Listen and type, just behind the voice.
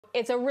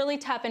it's a really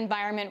tough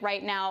environment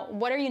right now.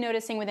 What are you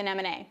noticing within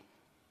M&A?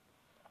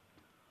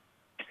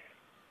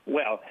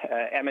 Well,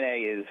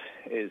 M&A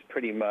is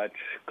pretty much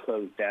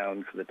closed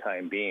down for the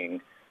time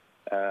being.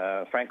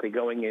 Frankly,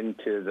 going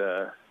into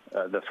the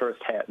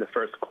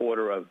first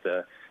quarter of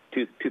the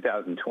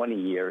 2020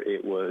 year,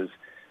 it was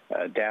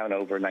down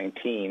over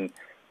 19.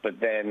 But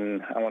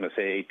then I want to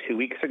say 2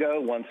 weeks ago,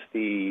 once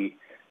the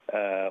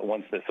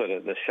sort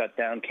of the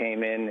shutdown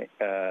came in,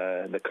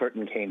 the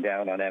curtain came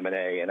down on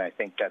M&A, and I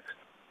think that's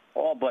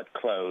all but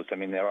closed. I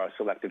mean, there are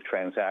selective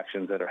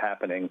transactions that are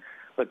happening,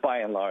 but by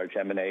and large,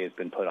 M&A has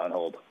been put on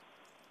hold.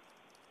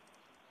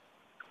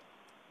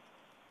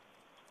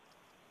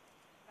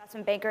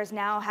 Investment bankers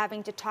now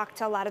having to talk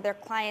to a lot of their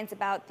clients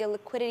about the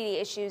liquidity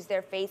issues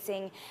they're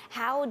facing.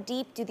 How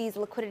deep do these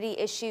liquidity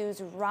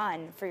issues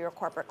run for your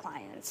corporate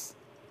clients?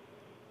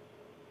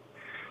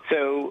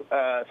 So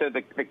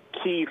the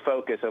key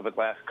focus over the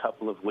last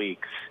couple of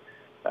weeks,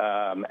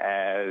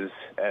 as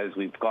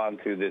we've gone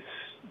through this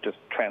just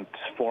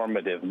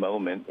transformative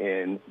moment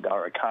in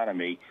our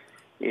economy,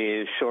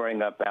 is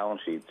shoring up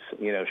balance sheets,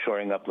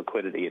 shoring up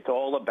liquidity. It's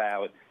all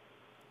about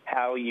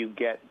how you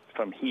get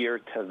from here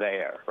to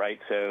there, right?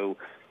 So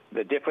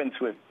the difference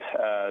with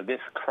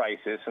this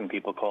crisis, and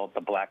people call it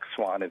the black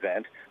swan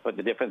event, but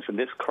the difference with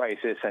this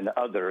crisis and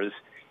others,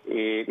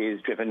 it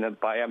is driven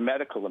by a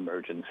medical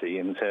emergency.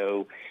 And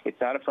so it's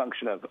not a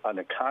function of an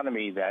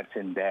economy that's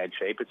in bad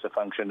shape. It's a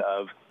function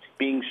of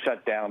being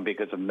shut down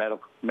because of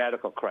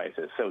medical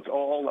crisis. So it's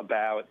all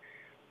about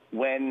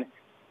when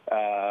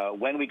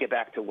we get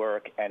back to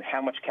work and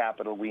how much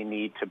capital we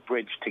need to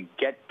bridge to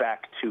get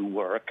back to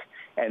work.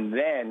 And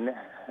then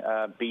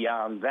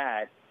beyond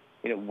that,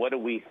 what do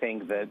we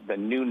think that the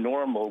new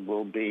normal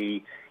will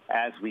be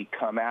as we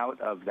come out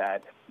of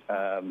that,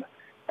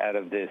 out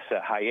of this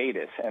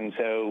hiatus? And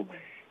so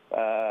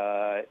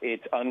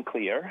it's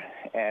unclear,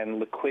 and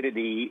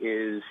liquidity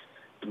is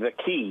the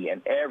key,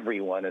 and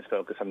everyone is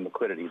focused on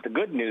liquidity. The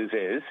good news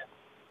is,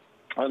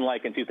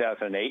 unlike in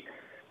 2008,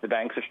 the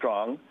banks are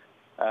strong.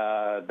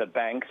 The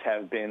banks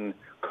have been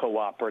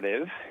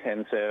cooperative,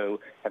 and so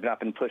have not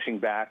been pushing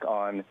back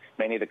on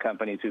many of the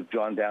companies who've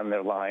drawn down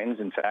their lines.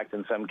 In fact,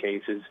 in some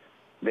cases,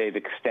 they've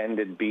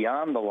extended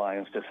beyond the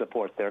lines to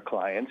support their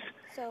clients.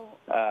 So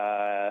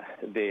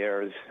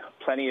there's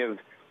plenty of,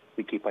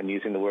 we keep on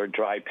using the word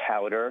dry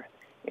powder,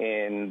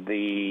 in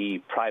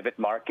the private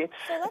markets,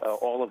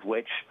 all of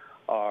which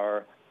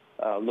are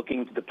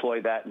looking to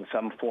deploy that in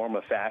some form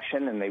of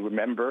fashion. And they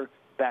remember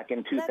back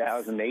in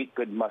 2008,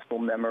 good muscle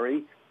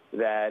memory,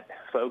 that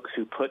folks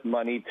who put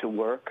money to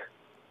work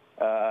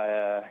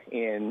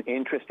in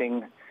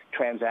interesting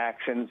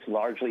transactions,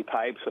 largely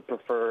pipes of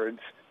preferreds,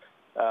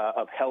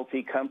 of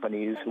healthy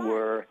companies,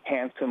 were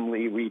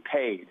handsomely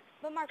repaid.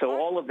 Marc, so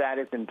all of that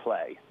is in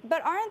play.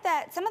 But aren't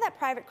that some of that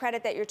private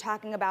credit that you're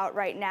talking about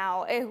right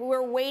now,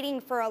 we're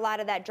waiting for a lot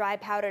of that dry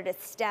powder to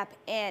step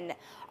in.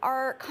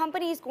 Are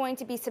companies going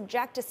to be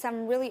subject to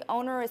some really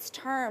onerous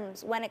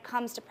terms when it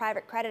comes to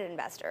private credit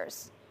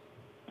investors?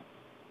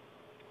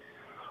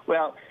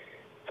 Well,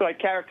 so I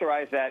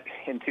characterize that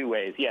in two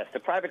ways. Yes, the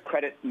private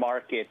credit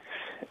markets,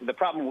 the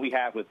problem we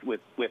have with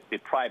the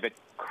private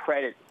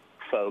credit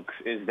folks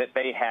is that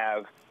they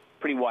have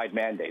pretty wide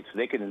mandates.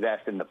 They can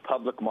invest in the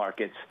public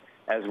markets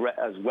as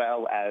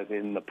well as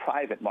in the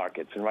private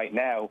markets. And right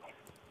now,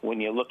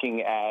 when you're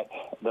looking at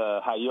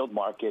the high-yield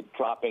market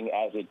dropping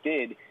as it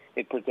did,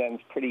 it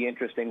presents pretty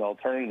interesting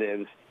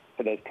alternatives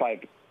for those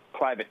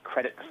private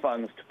credit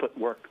funds to put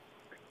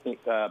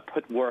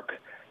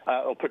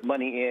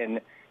money in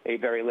a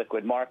very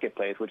liquid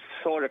marketplace, which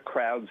sort of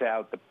crowds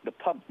out the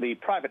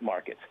private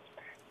markets.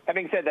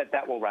 Having said that,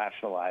 that will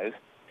rationalize,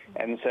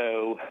 and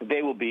so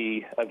they will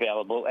be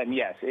available, and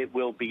yes, it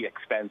will be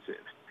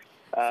expensive.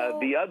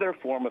 The other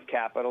form of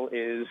capital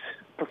is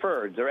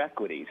preferreds or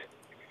equities,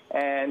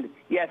 and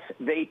yes,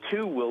 they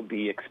too will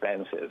be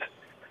expensive.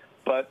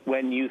 But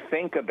when you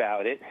think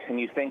about it, and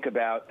you think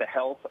about the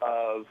health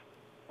of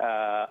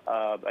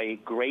a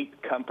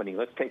great company,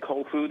 let's take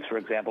Whole Foods, for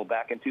example,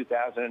 back in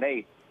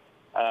 2008.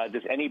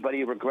 Does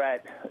anybody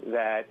regret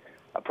that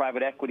a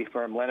private equity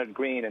firm, Leonard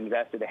Green,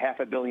 invested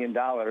 $500 million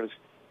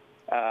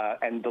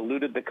and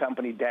diluted the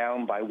company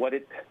down by what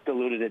it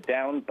diluted it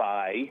down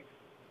by?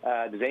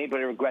 Does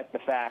anybody regret the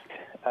fact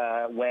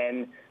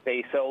when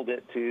they sold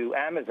it to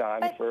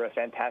Amazon for a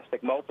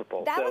fantastic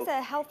multiple? That was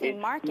a healthy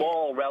market.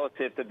 Small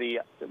relative to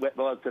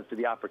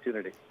the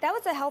opportunity. That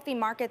was a healthy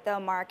market, though,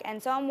 Marc.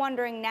 And so I'm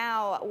wondering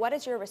now, what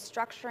is your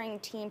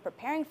restructuring team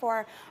preparing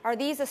for? Are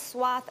these a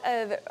swath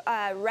of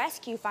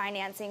rescue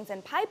financings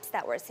and pipes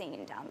that we're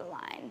seeing down the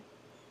line?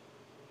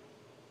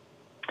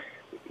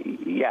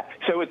 Yeah.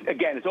 So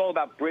it's all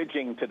about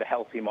bridging to the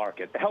healthy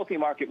market. The healthy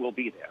market will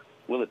be there.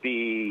 Will it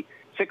be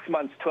 6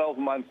 months, 12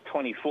 months,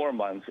 24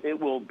 months? It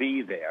will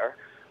be there.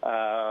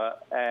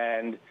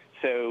 And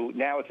so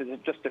now it's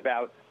just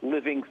about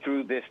living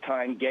through this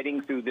time,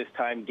 getting through this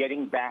time,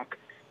 getting back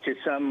to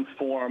some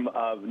form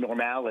of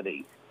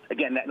normality.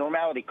 Again, that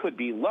normality could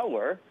be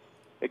lower.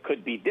 It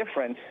could be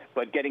different,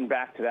 but getting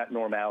back to that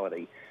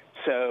normality.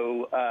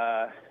 So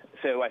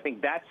So I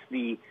think that's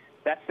the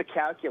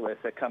calculus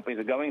that companies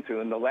are going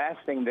through, and the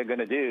last thing they're going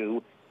to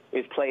do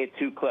is play it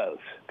too close,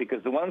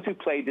 because the ones who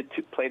played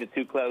it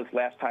too close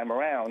last time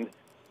around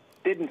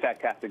did in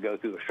fact have to go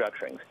through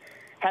restructurings.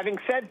 Having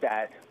said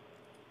that,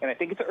 and I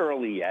think it's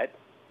early yet,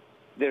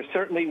 there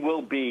certainly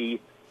will be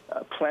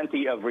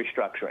plenty of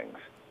restructurings.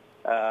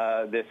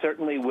 There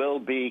certainly will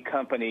be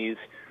companies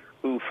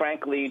who,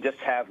 frankly, just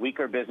have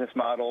weaker business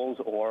models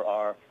or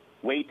are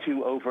way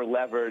too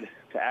over-levered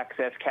to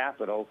access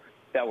capital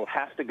that will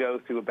have to go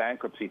through a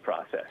bankruptcy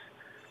process.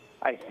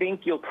 I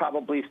think you'll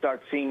probably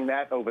start seeing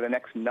that over the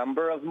next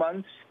number of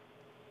months,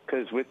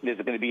 because there's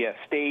going to be a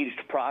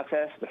staged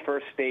process. The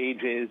first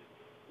stage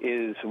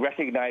is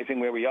recognizing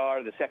where we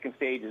are. The second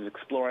stage is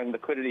exploring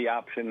liquidity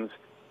options.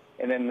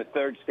 And then the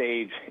third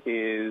stage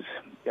is,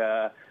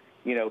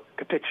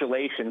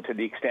 capitulation to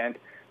the extent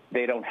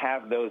they don't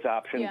have those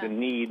options and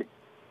need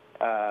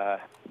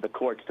the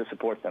courts to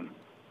support them.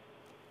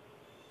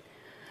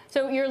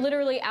 So you're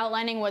literally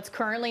outlining what's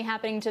currently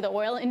happening to the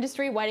oil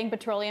industry. Whiting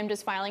Petroleum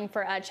just filing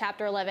for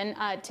Chapter 11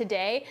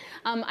 today.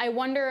 I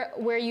wonder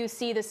where you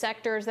see the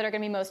sectors that are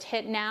going to be most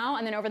hit now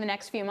and then over the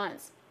next few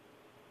months.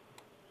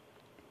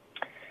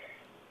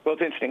 Well,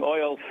 it's interesting.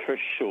 Oil, for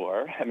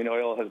sure. I mean,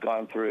 oil has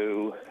gone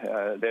through,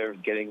 they're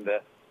getting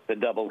the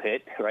double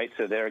hit, right?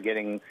 So they're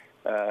getting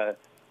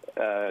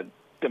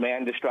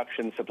demand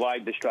destruction, supply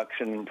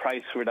destruction,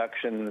 price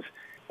reductions,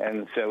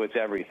 and so it's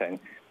everything.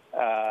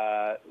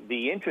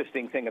 The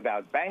interesting thing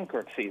about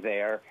bankruptcy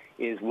there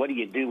is, what do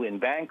you do in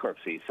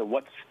bankruptcy? So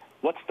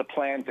what's the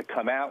plan to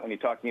come out when you're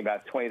talking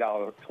about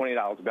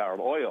 $20 a barrel of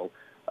oil?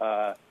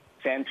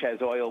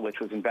 Sanchez Oil, which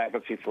was in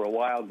bankruptcy for a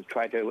while,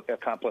 tried to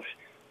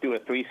do a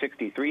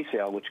 363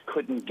 sale, which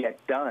couldn't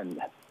get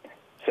done.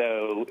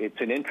 So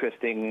it's an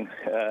interesting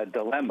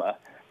dilemma.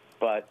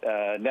 But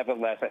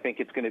nevertheless, I think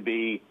it's going to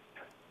be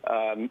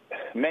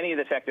many of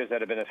the sectors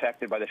that have been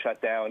affected by the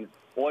shutdown,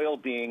 oil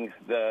being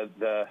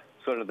the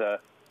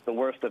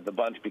worst of the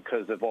bunch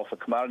because of also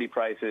commodity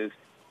prices.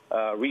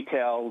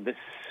 Retail, this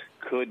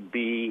could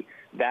be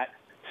that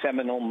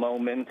seminal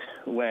moment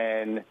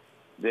when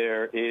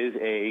there is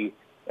a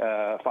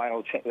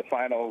final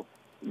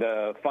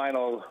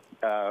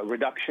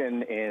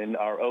reduction in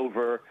our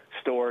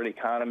over-stored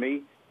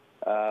economy,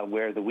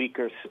 where the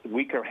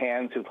weaker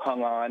hands who've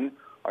hung on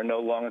are no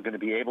longer going to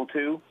be able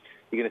to.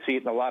 You're going to see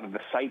it in a lot of the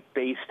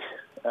site-based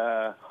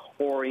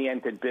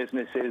oriented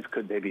businesses.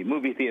 Could they be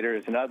movie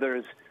theaters and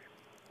others?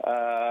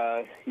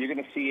 You're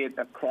going to see it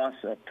across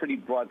a pretty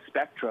broad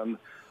spectrum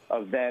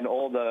of then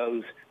all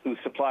those who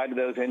supply to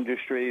those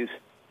industries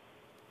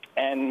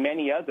and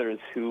many others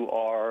who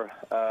are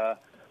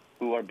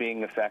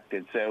being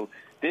affected. So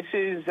this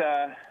is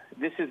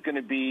going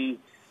to be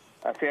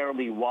a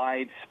fairly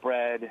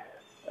widespread.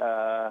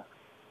 There's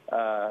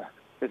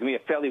going to be a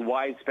fairly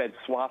widespread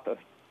swath of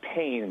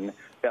pain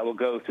that will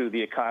go through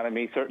the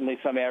economy. Certainly,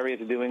 some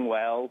areas are doing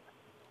well.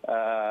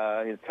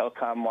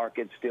 Telecom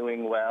markets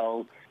doing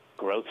well.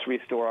 Grocery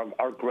store,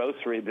 our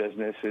grocery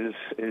business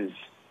is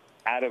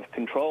out of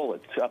control.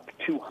 It's up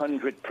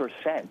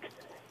 200%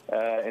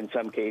 in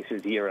some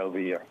cases year over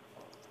year.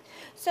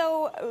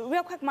 So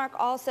real quick, Mark,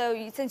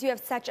 also, since you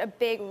have such a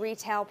big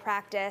retail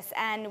practice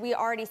and we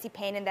already see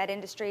pain in that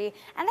industry,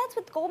 and that's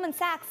with Goldman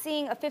Sachs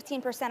seeing a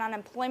 15%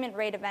 unemployment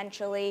rate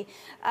eventually,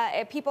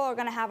 if people are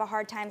going to have a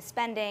hard time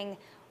spending,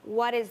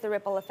 what is the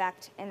ripple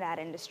effect in that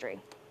industry?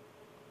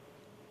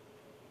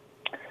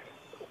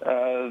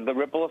 The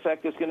ripple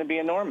effect is going to be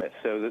enormous.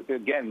 So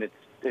again,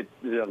 there's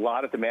a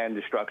lot of demand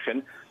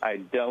destruction. I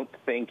don't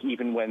think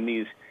even when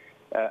these,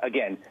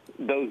 again,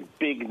 those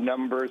big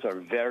numbers are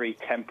very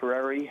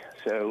temporary.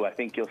 So I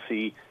think you'll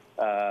see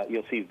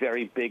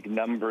very big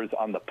numbers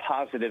on the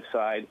positive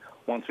side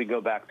once we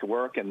go back to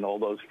work and all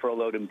those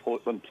furloughed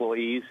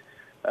employees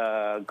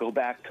go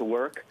back to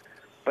work.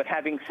 But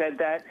having said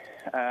that,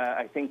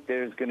 I think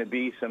there's going to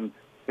be some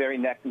very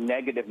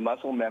negative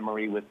muscle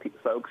memory with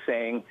folks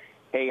saying,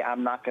 hey,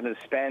 I'm not going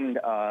to spend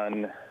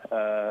on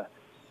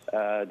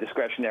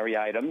discretionary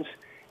items.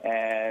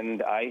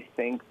 And I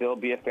think there'll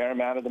be a fair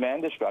amount of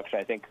demand destruction.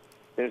 I think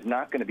there's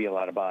not going to be a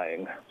lot of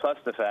buying. Plus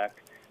the fact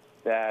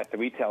that the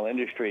retail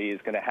industry is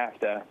going to have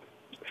to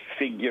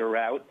figure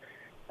out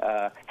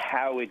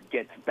how it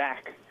gets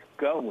back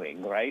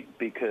going, right?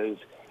 Because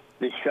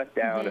this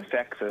shutdown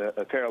affects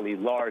a fairly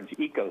large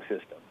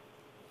ecosystem.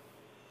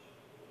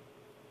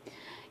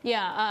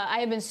 Yeah,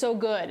 I have been so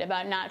good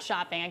about not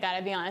shopping, I got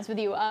to be honest with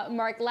you.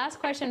 Mark, last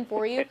question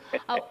for you.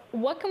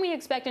 What can we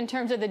expect in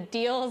terms of the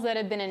deals that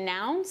have been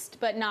announced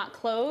but not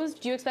closed?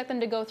 Do you expect them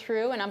to go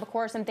through? And of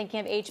course, I'm thinking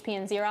of HP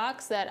and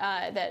Xerox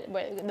that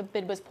the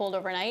bid was pulled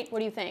overnight. What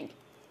do you think?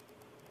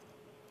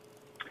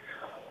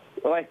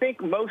 Well, I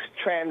think most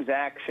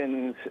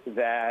transactions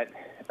that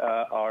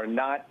are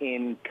not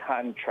in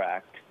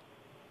contract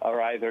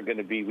are either going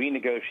to be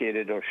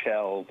renegotiated or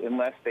shelved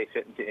unless they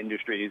fit into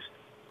industries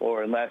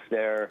or unless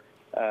they're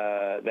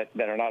that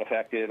are not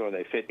affected, or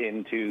they fit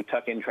into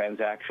tuck-in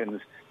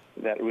transactions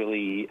that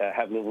really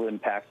have little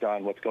impact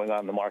on what's going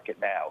on in the market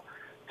now.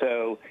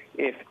 So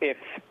if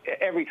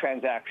every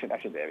transaction, I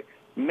should say,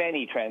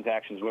 many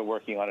transactions we're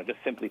working on are just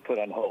simply put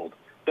on hold,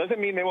 doesn't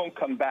mean they won't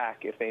come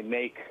back if they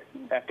make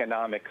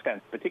economic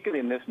sense, particularly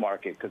in this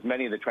market, because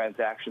many of the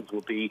transactions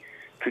will be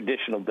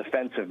traditional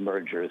defensive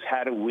mergers.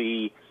 How do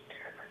we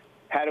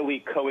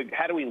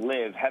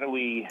live? How do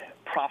we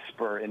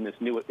prosper in this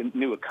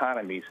new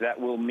economy? So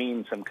that will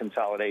mean some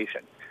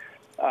consolidation.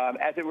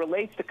 As it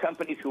relates to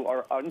companies who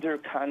are under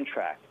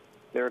contract,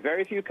 there are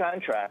very few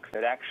contracts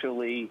that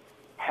actually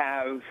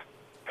have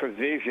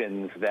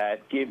provisions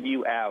that give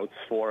you outs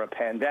for a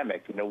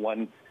pandemic. You know,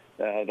 one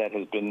that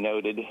has been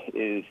noted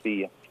is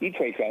the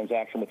E-Trade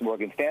transaction with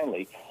Morgan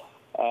Stanley.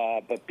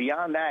 But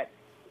beyond that,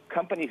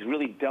 companies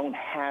really don't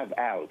have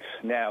outs.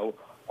 Now,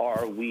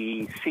 are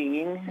we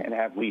seeing, and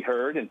have we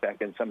heard, in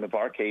fact, in some of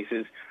our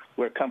cases,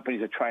 where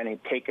companies are trying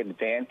to take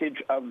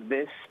advantage of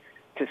this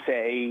to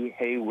say,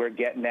 hey, we're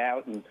getting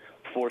out and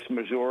force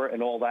majeure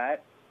and all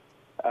that?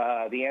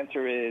 The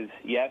answer is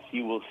yes,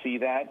 you will see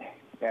that,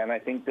 and I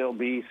think there'll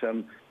be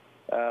some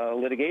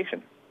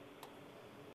litigation.